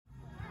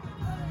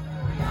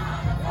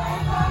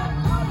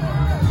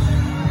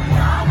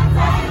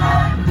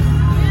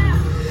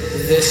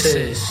This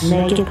is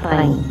Make It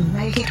Plain.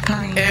 Make It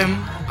Plain.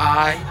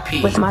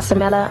 MIP With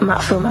Masamela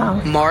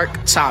Matfumo. Mark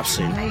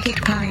Thompson. Make It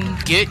Plain.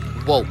 Get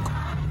woke.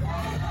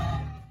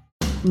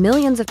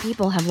 Millions of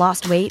people have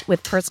lost weight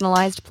with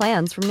personalized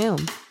plans from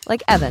Noom.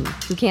 Like Evan,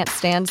 who can't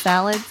stand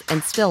salads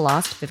and still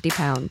lost 50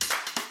 pounds.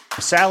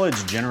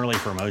 Salads generally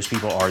for most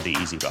people are the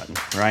easy button,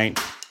 right?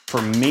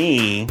 For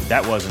me,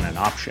 that wasn't an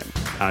option.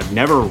 I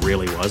never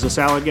really was a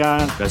salad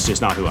guy. That's just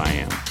not who I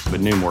am.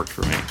 But Noom worked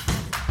for me.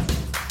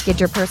 Get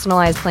your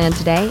personalized plan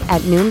today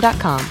at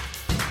Noom.com.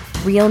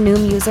 Real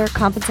Noom user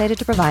compensated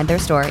to provide their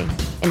story.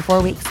 In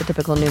 4 weeks, the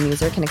typical Noom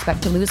user can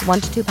expect to lose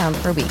 1 to 2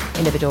 pounds per week.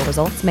 Individual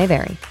results may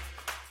vary.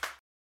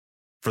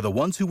 For the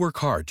ones who work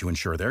hard to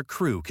ensure their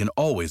crew can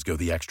always go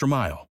the extra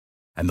mile,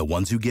 and the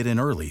ones who get in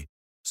early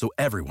so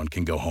everyone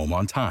can go home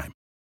on time,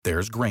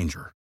 there's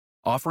Grainger,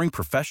 offering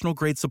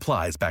professional-grade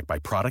supplies backed by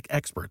product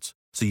experts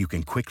so you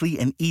can quickly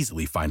and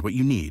easily find what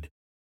you need.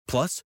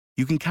 Plus,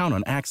 you can count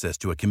on access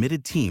to a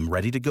committed team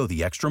ready to go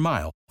the extra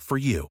mile for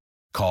you.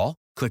 Call,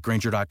 click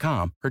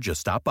Grainger.com, or just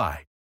stop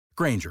by.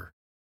 Grainger,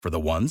 for the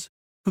ones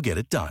who get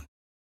it done.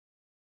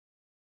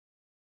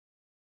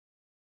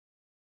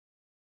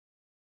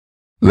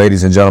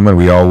 Ladies and gentlemen,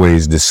 we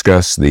always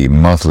discuss the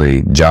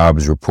monthly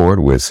jobs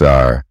report with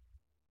our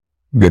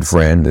good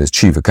friend, the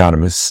chief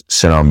economist,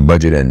 Center on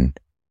Budget and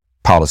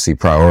Policy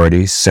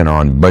Priorities,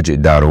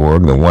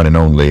 centeronbudget.org, the one and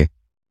only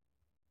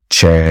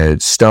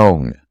Chad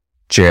Stone.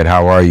 Chad,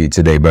 how are you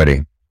today,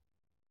 buddy?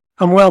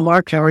 I'm well,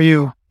 Mark. How are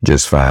you?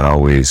 Just fine.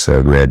 Always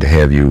glad to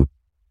have you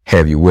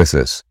with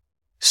us.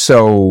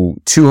 So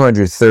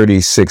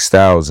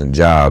 236,000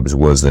 jobs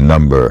was the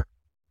number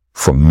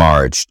for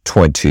March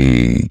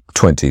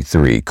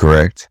 2023,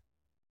 correct?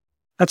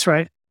 That's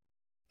right.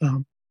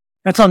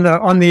 That's on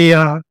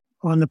the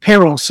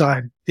payroll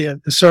side, the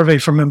survey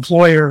from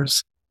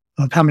employers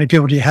of how many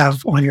people do you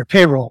have on your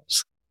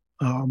payrolls.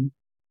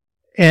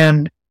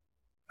 And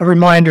a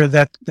reminder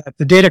that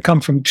the data come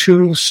from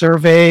 2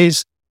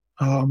 surveys.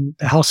 The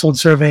household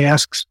survey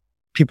asks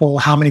people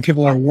how many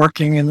people are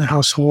working in the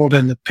household,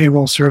 and the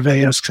payroll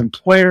survey asks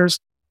employers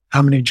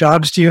how many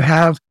jobs do you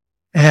have.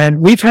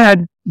 And we've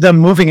had them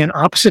moving in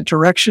opposite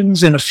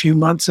directions in a few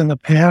months in the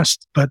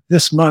past, but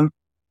this month,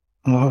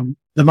 the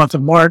month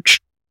of March,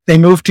 they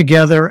moved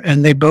together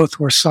and they both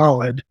were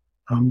solid.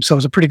 So it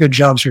was a pretty good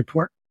jobs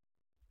report.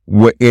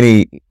 What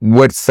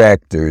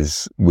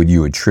factors would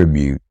you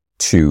attribute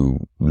to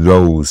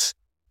those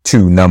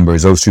 2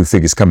 numbers, those 2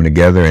 figures coming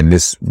together and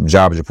this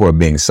jobs report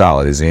being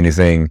solid? Is there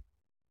anything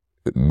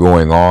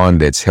going on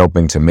that's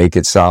helping to make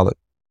it solid?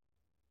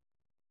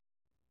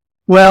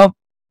 Well,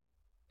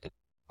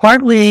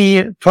 partly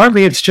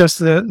it's just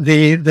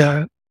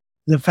the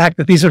fact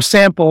that these are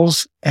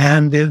samples,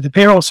 and the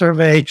payroll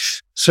survey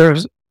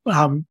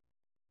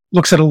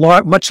looks at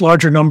a much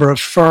larger number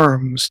of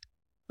firms,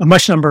 a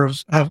much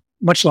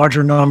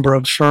larger number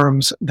of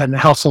firms than the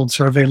household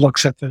survey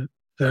looks at the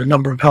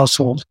number of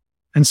households.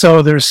 And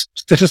so there's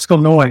statistical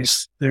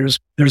noise. There's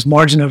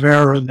margin of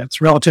error that's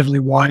relatively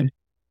wide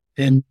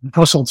in the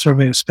household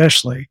survey,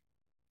 especially.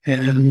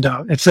 And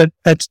I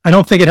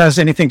don't think it has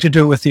anything to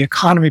do with the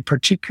economy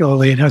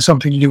particularly. It has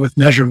something to do with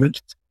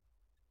measurement.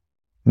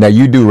 Now,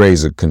 you do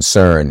raise a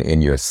concern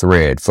in your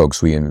thread,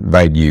 folks. We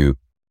invite you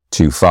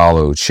to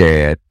follow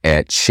Chad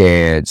at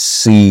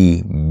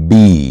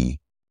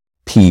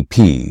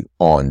ChadCBPP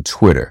on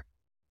Twitter.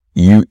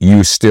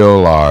 You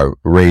still are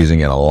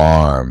raising an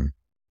alarm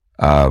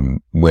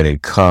when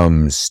it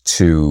comes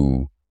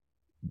to,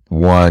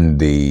 one,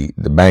 the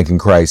banking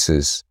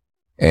crisis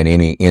and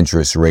any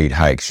interest rate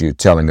hikes. You're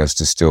telling us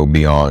to still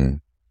be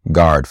on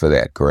guard for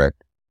that,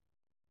 correct?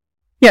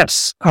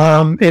 Yes.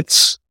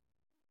 It's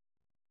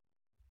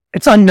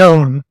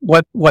unknown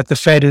what the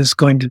Fed is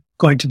going to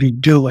be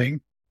doing.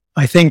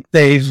 I think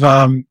they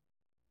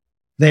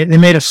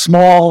made a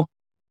small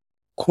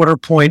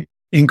 1/4 point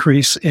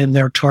increase in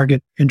their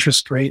target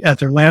interest rate at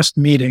their last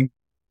meeting.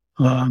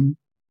 That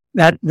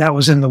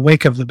was in the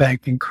wake of the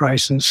banking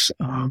crisis.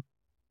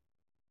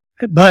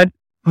 But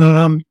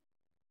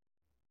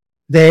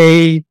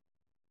they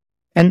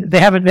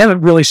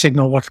haven't really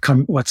signaled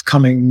what's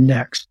coming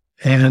next.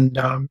 And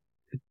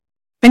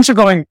things are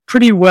going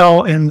pretty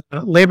well in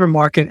the labor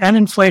market, and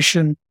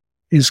inflation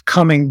is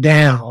coming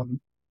down.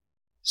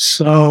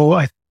 So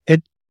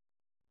it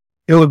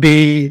would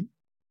be,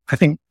 I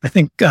think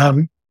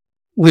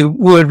we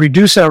would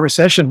reduce our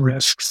recession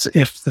risks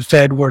if the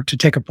Fed were to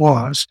take a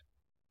pause,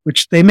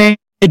 which they may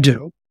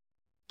do,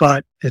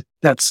 but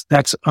that's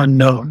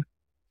unknown.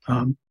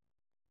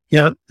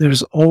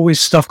 There's always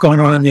stuff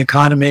going on in the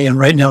economy, and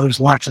right now there's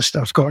lots of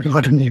stuff going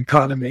on in the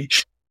economy.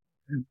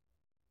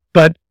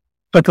 But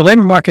the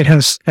labor market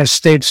has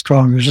stayed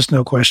strong. There's just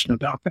no question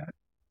about that.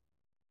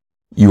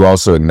 You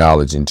also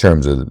acknowledge, in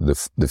terms of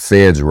the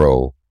Fed's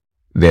role,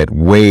 that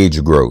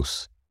wage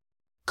growth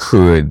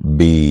could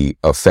be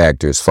a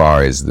factor as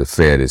far as the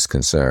Fed is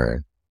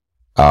concerned.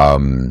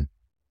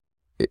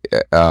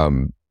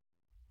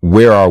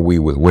 Where are we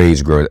with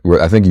wage growth?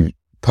 I think you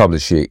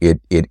published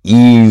it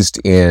eased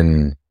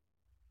in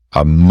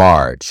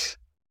March.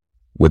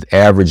 with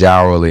average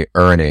hourly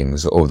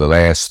earnings over the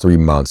last 3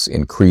 months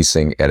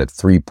increasing at a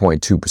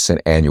 3.2%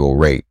 annual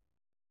rate,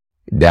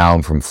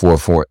 down from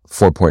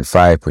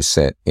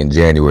 4.5% in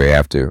January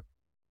after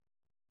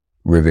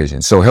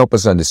revision. So help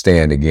us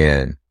understand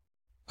again.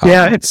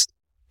 Yeah, it's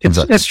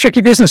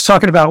tricky business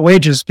talking about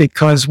wages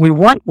because we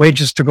want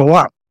wages to go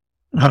up.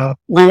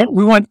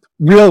 We want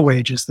real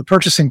wages, the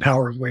purchasing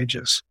power of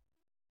wages,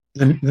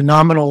 the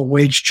nominal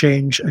wage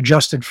change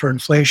adjusted for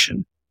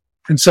inflation.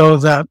 And so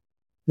the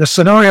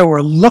scenario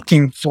we're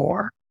looking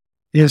for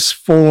is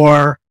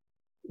for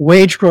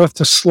wage growth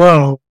to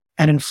slow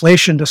and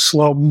inflation to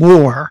slow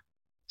more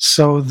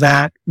so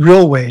that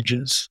real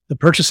wages, the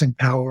purchasing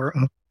power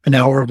of an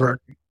hour of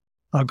earning,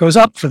 goes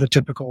up for the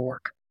typical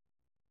worker.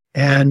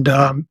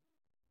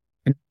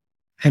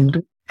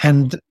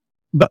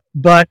 But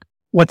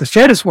what the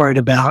Fed is worried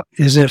about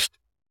is if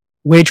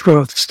wage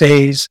growth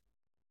stays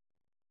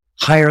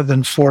higher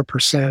than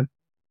 4%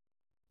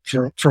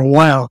 for a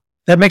while,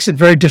 that makes it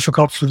very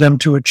difficult for them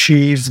to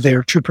achieve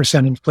their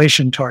 2%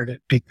 inflation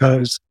target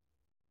because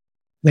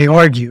they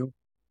argue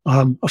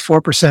a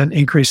 4%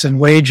 increase in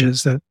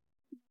wages that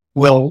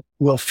will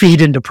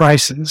feed into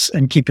prices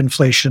and keep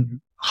inflation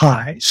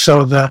high.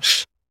 So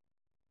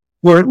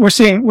we're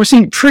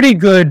seeing pretty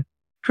good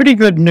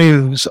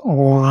news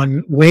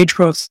on wage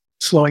growth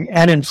slowing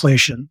and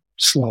inflation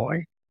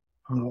slowing,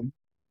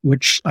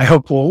 which I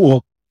hope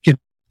will give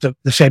the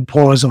Fed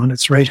pause on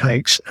its rate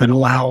hikes and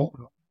allow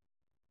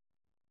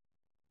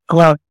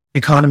the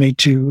economy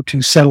to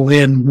settle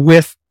in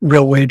with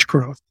real wage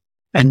growth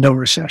and no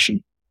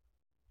recession.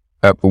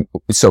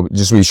 So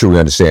just to be sure we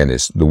understand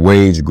this, the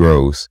wage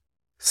growth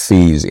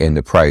feeds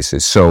into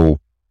prices. So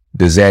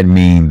does that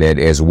mean that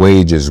as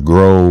wages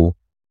grow,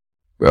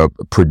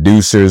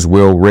 producers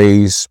will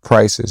raise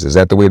prices? Is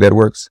that the way that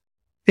works?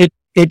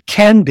 It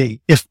can be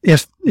if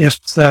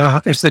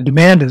the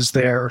demand is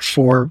there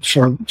for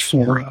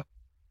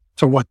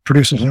what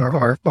producers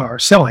are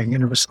selling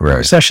in a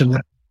recession.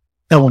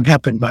 That won't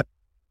happen. But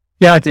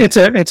yeah, it's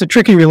a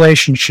tricky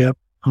relationship.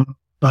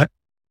 But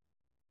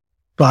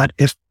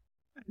if,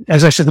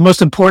 as I said, the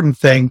most important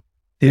thing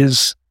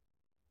is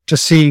to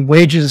see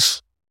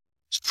wages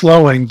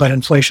slowing, but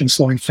inflation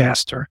slowing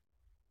faster,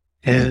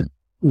 and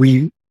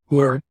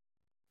we're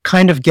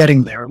kind of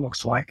getting there. It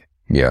looks like.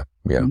 Yeah.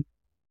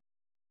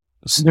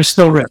 There's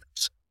still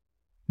risks.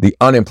 The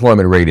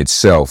unemployment rate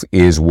itself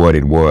is what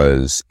it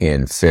was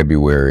in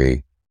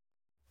February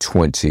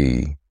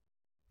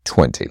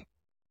 2020.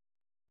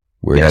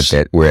 We're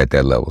at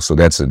that level. So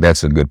that's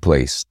a good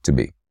place to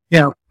be.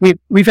 Yeah.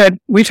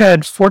 We've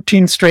had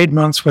 14 straight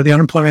months where the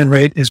unemployment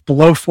rate is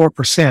below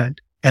 4%.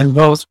 And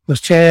both the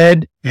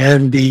Fed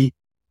and the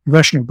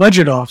Congressional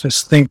Budget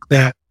Office think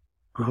that,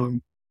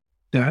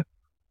 that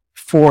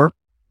 4%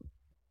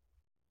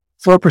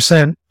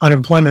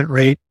 unemployment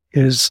rate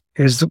is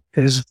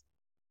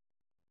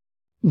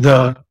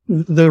the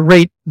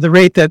rate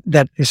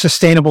that is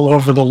sustainable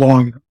over the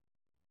long run.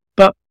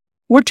 But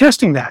we're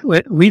testing that.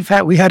 We've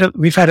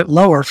had it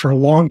lower for a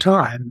long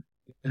time,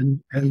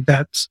 and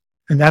that's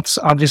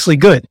obviously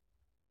good.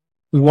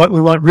 We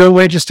want real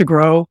wages to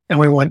grow, and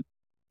we want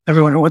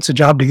everyone who wants a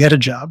job to get a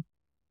job.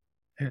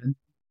 And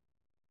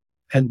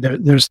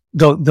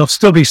there'll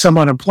still be some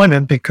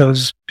unemployment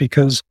because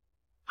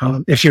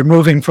if you're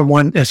moving from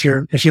if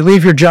you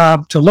leave your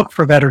job to look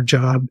for a better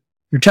job,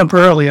 you're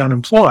temporarily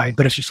unemployed.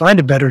 But if you find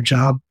a better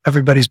job,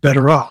 everybody's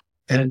better off.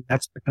 And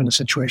that's the kind of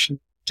situation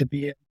to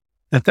be in,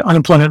 that the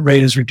unemployment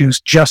rate is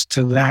reduced just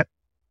to that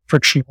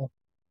frictional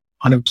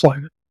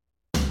unemployment.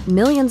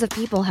 Millions of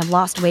people have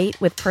lost weight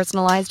with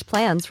personalized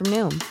plans from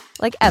Noom,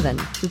 like Evan,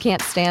 who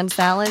can't stand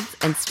salads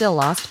and still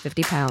lost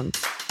 50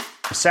 pounds.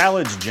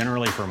 Salads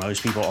generally for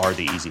most people are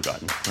the easy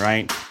button,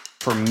 right?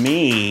 For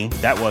me,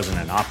 that wasn't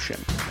an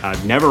option.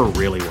 I never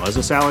really was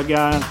a salad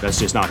guy. That's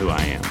just not who I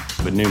am.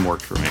 But Noom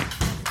worked for me.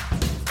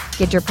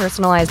 Get your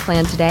personalized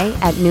plan today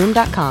at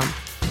Noom.com.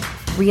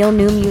 Real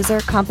Noom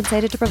user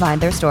compensated to provide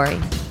their story.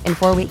 In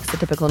 4 weeks, the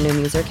typical Noom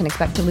user can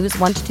expect to lose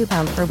 1 to 2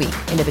 pounds per week.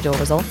 Individual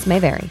results may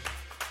vary.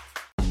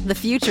 The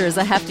future is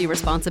a hefty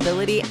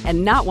responsibility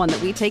and not one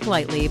that we take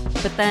lightly.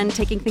 But then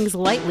taking things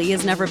lightly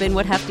has never been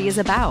what Hefty is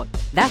about.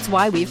 That's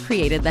why we've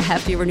created the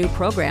Hefty Renew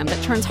program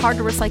that turns hard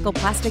to recycle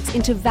plastics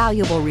into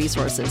valuable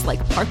resources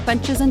like park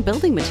benches and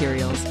building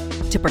materials.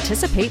 To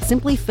participate,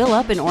 simply fill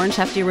up an orange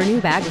Hefty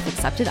Renew bag with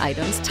accepted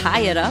items,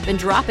 tie it up, and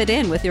drop it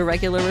in with your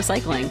regular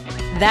recycling.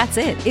 That's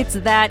it. It's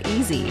that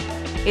easy.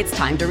 It's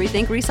time to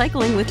rethink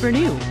recycling with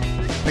Renew.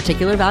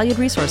 Particular valued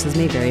resources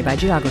may vary by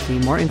geography.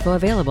 More info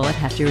available at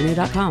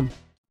heftyrenew.com.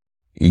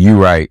 You're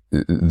right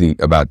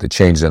about the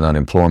change in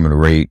unemployment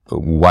rate.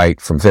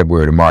 White from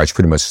February to March,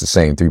 pretty much the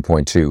same,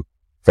 3.2.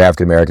 For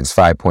African Americans,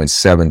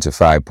 5.7 to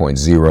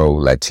 5.0.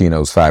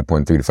 Latinos,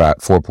 5.3 to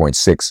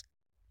 4.6.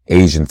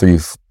 Asian,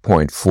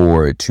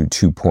 3.4 to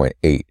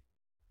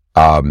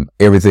 2.8.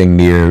 Everything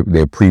near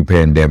their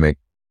pre-pandemic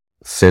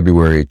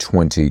February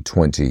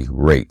 2020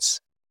 rates.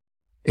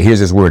 Here's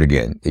this word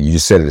again. You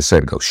just said it a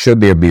second ago.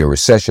 Should there be a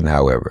recession,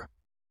 however,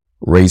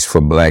 rates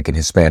for Black and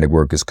Hispanic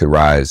workers could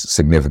rise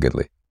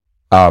significantly.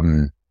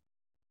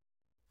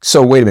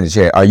 So wait a minute,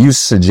 Chad. Are you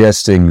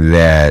suggesting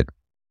that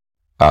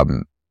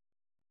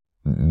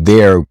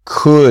there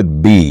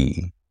could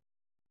be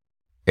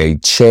a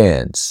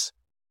chance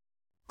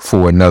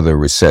for another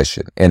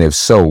recession? And if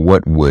so,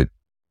 what would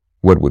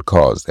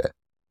cause that?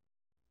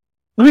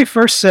 Let me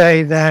first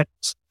say that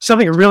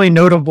something really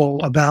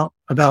notable about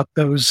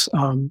those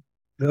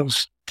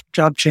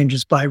job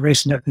changes by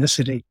race and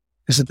ethnicity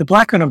is that the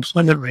Black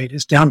unemployment rate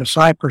is down to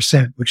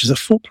 5%, which is a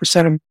full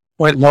percentage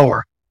point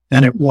lower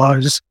than it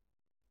was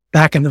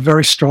back in the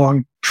very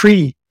strong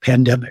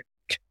pre-pandemic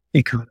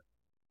economy.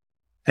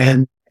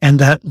 And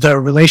that the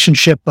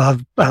relationship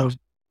of the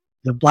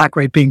Black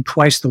rate being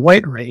twice the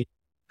white rate,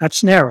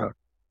 that's narrowed.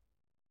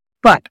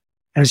 But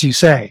as you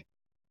say,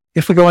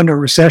 if we go into a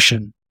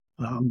recession,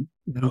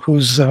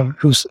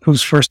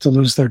 who's first to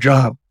lose their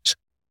jobs?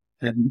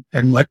 And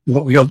what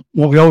we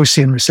always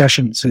see in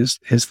recessions is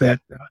that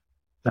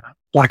the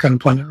Black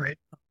unemployment rate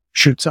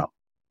shoots up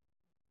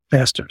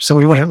faster. So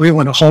we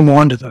want to hold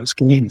on to those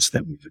gains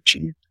that we've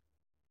achieved.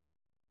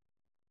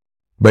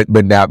 But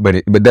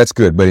that's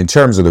good. But in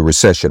terms of the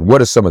recession,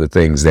 what are some of the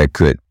things that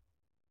could?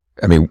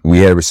 I mean, we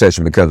had a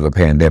recession because of a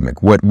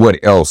pandemic. What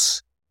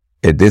else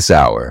at this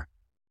hour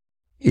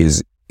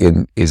is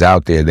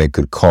out there that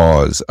could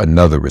cause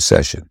another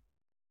recession?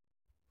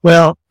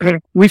 Well,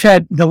 we've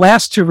had the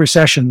last two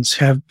recessions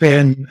have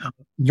been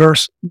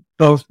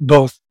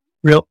both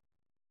real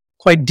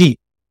quite deep,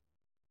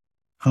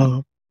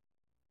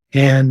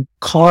 and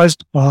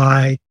caused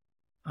by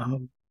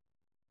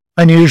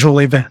unusual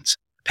events.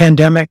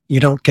 Pandemic, you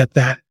don't get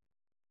that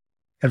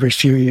every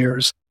few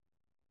years,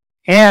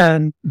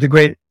 and the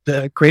great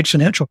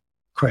financial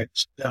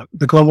crisis,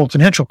 the global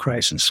financial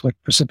crisis, what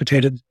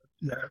precipitated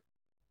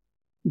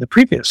the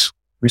previous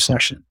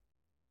recession.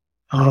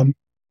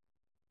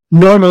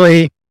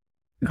 Normally,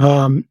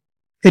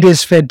 it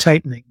is Fed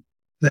tightening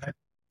that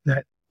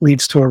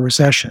leads to a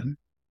recession,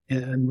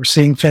 and we're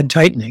seeing Fed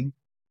tightening,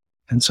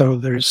 and so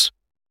if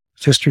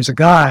history's a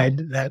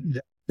guide,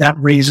 that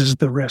raises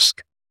the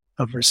risk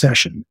of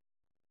recession.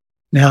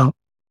 Now,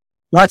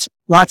 lots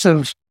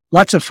of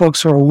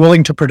folks who are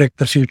willing to predict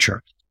the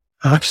future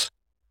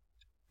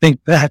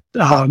think that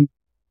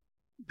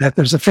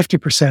there's a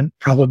 50%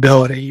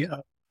 probability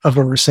of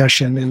a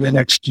recession in the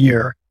next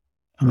year.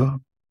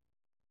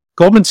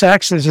 Goldman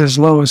Sachs is as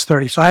low as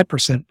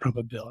 35%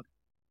 probability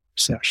of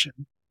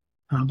recession.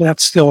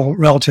 That's still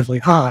relatively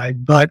high,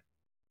 but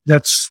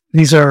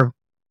these are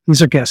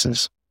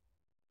guesses.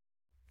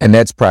 And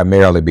that's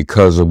primarily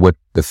because of what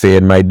the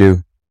Fed might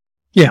do?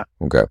 Yeah.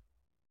 Okay.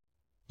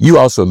 You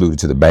also alluded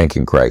to the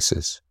banking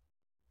crisis.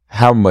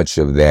 How much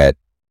of that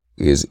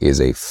is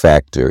a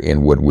factor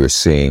in what we're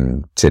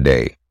seeing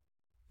today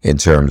in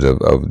terms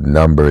of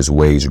numbers,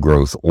 wage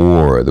growth,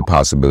 or the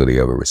possibility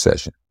of a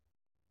recession?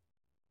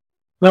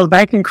 Well, the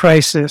banking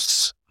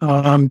crisis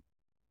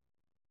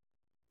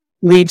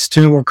leads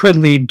to or could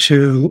lead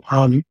to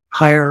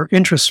higher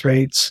interest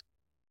rates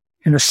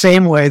in the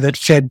same way that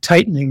Fed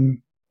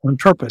tightening on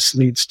purpose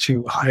leads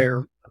to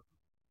higher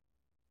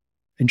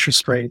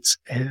interest rates.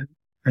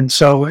 And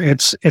so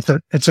it's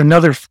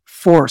another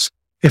force.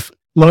 If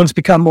loans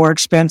become more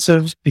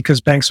expensive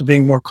because banks are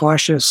being more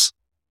cautious,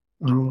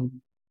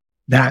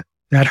 that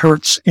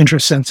hurts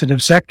interest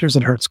sensitive sectors.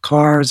 It hurts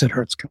cars. It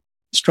hurts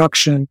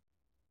construction.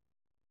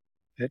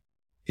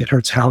 It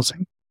hurts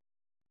housing.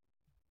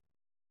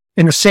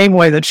 In the same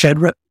way that Fed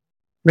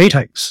rate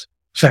hikes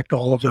affect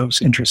all of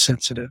those interest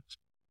sensitive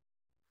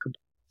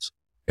components.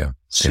 Yeah.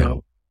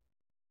 So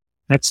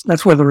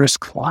that's where the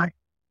risks lie.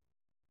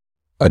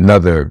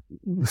 Another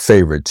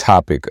favorite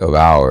topic of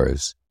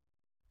ours,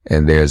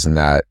 and there's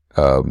not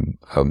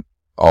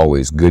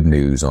always good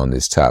news on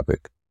this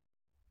topic.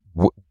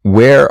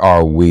 Where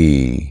are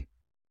we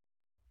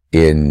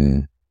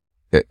in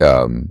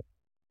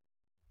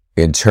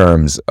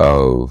terms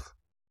of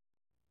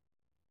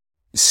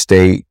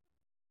state,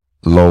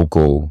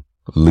 local,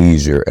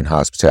 leisure, and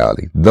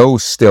hospitality?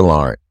 Those still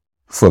aren't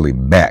fully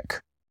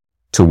back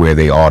to where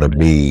they ought to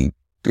be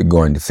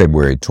going to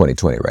February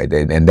 2020, right?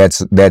 And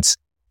that's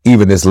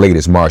even this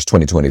latest March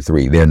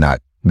 2023.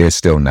 They're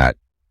still not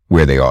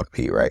where they ought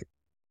to be, right?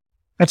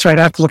 That's right.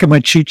 I have to look at my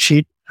cheat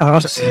sheet.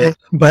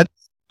 But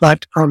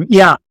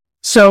yeah.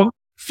 So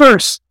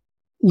first,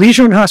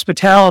 leisure and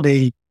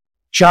hospitality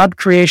job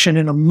creation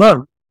in a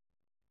month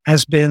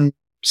has been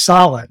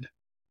solid.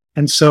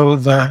 And so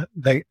the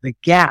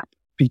gap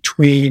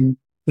between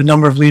the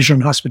number of leisure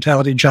and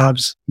hospitality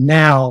jobs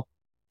now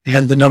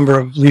and the number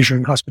of leisure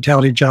and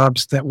hospitality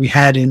jobs that we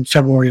had in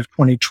February of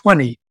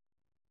 2020,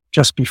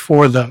 just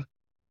before the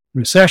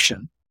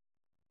recession,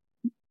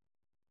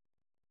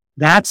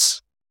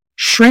 that's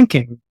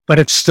shrinking, but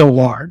it's still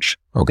large.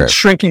 Okay. It's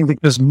shrinking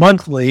because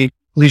monthly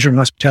leisure and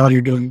hospitality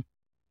are doing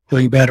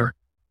better.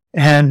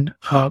 And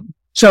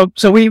so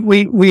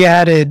we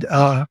added,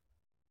 I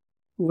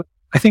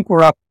think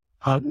we're up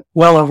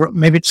well over,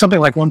 maybe it's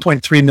something like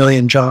 1.3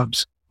 million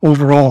jobs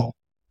overall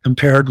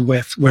compared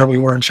with where we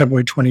were in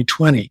February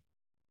 2020.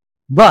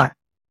 But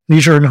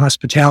leisure and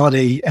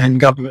hospitality and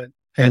government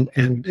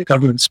and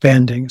government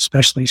spending,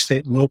 especially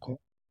state and local,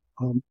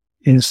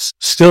 is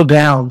still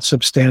down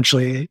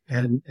substantially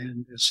and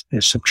is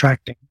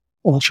subtracting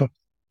also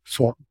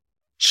for.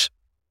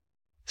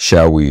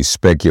 Shall we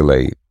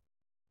speculate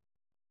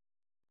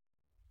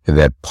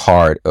that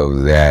part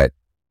of that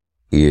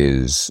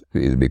is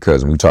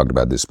because, and we talked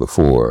about this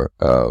before,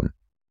 and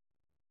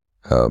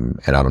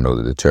I don't know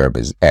that the term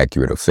is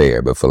accurate or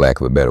fair, but for lack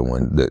of a better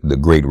one, the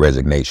Great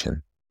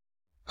Resignation.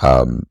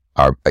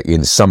 Are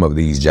in some of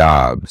these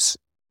jobs,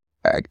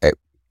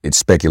 it's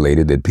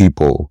speculated that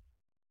people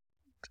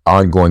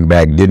aren't going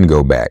back, didn't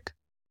go back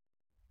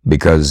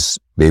because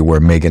they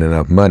weren't making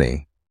enough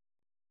money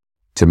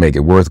to make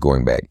it worth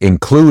going back,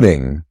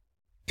 including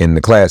in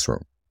the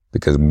classroom.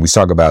 Because when we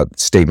talk about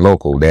state and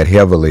local,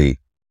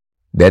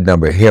 that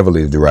number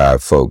heavily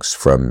derived folks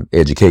from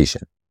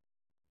education.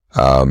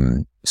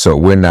 So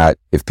we're not,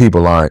 if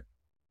people aren't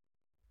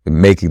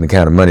making the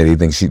kind of money they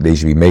think they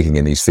should be making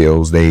in these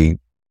fields, if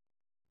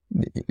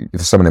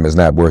some of them is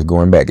not worth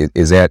going back.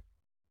 Is that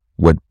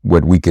what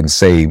we can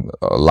say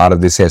a lot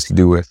of this has to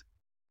do with?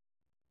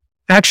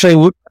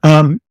 Actually,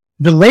 the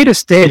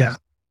latest data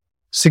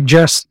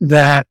suggests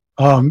that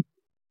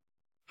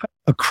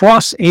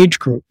across age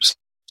groups,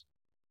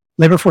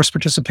 labor force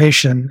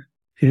participation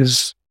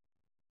is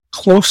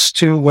close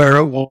to where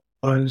it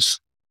was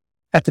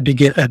at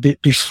the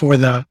before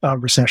the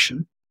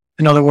recession.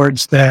 In other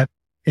words, that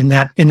in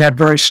that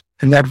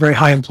very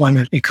high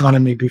employment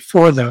economy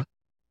before the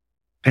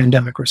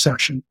pandemic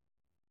recession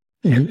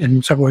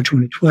in February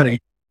 2020,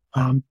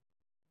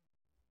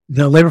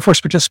 the labor force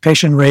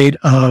participation rate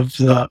of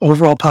the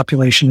overall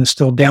population is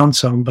still down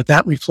some, but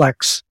that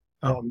reflects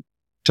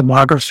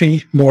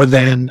demography more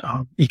than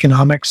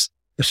economics.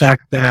 The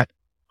fact that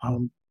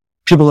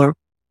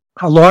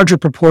a larger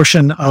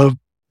proportion of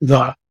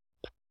the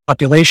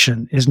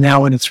population is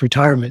now in its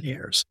retirement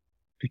years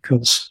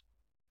because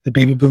the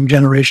baby boom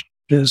generation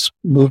is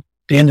moved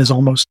in, is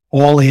almost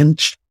all in,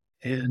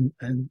 and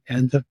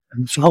the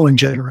following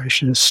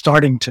generation is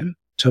starting to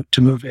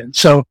move in.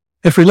 So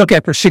if we look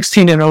at the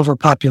 16 and over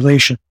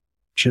population,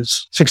 which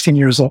is 16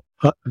 years of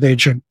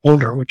age and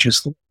older, which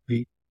is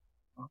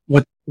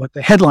what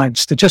the headline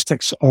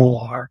statistics all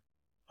are,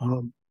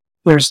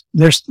 there's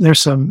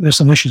some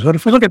issues. But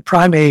if we look at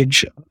prime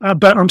age,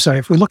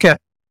 if we look at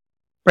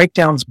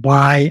breakdowns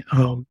by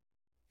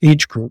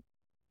age group,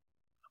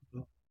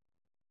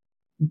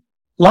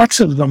 lots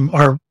of them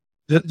are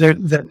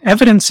the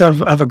evidence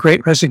of a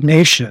Great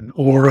Resignation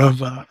or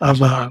of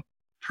a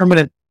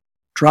permanent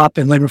drop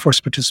in labor force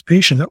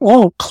participation. They're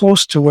all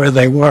close to where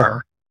they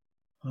were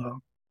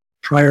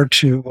prior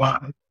to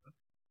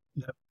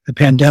the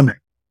pandemic,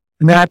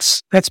 and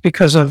that's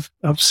because of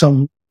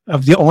some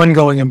of the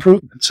ongoing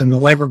improvements in the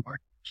labor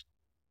market.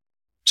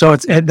 So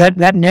it's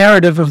that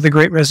narrative of the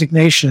Great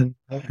Resignation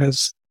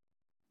has,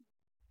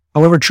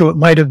 however true it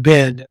might have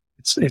been,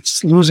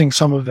 it's losing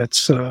some of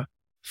its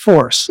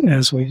force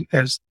as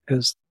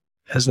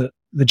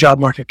the job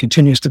market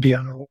continues to be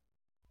on a roll.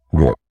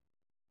 Yeah.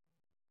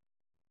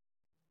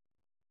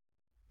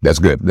 That's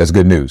good. That's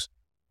good news.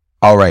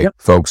 All right,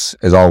 folks,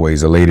 as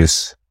always, the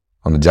latest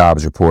on the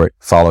jobs report.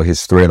 Follow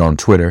his thread on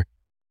Twitter,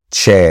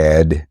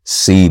 Chad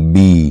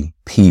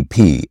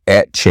CBPP,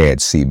 at Chad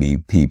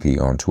CBPP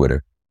on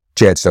Twitter.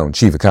 Chad Stone,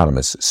 Chief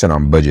Economist, Center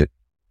on Budget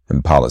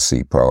and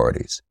Policy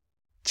Priorities.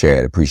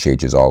 Chad,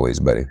 appreciate you as always,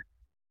 buddy.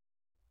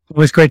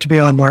 Always great to be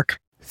on, Mark.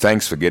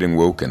 Thanks for getting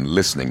woke and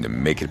listening to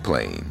Make It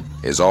Plain.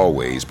 As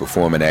always,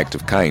 perform an act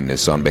of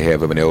kindness on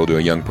behalf of an elder or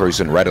young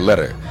person. Write a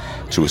letter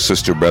to a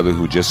sister or brother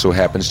who just so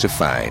happens to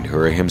find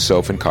her or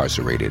himself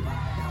incarcerated.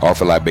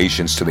 Offer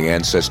libations to the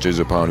ancestors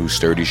upon whose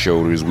sturdy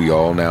shoulders we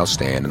all now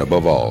stand. And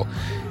above all,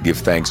 give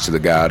thanks to the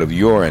God of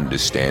your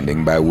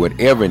understanding by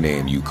whatever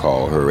name you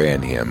call her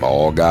and him.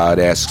 All God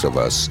asks of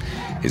us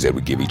is that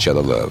we give each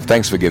other love.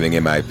 Thanks for giving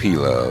MIP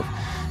love.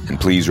 And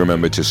please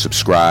remember to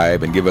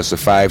subscribe and give us a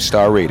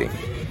 5-star rating.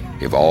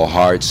 If all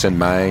hearts and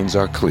minds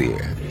are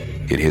clear,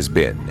 it has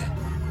been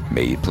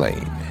made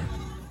plain.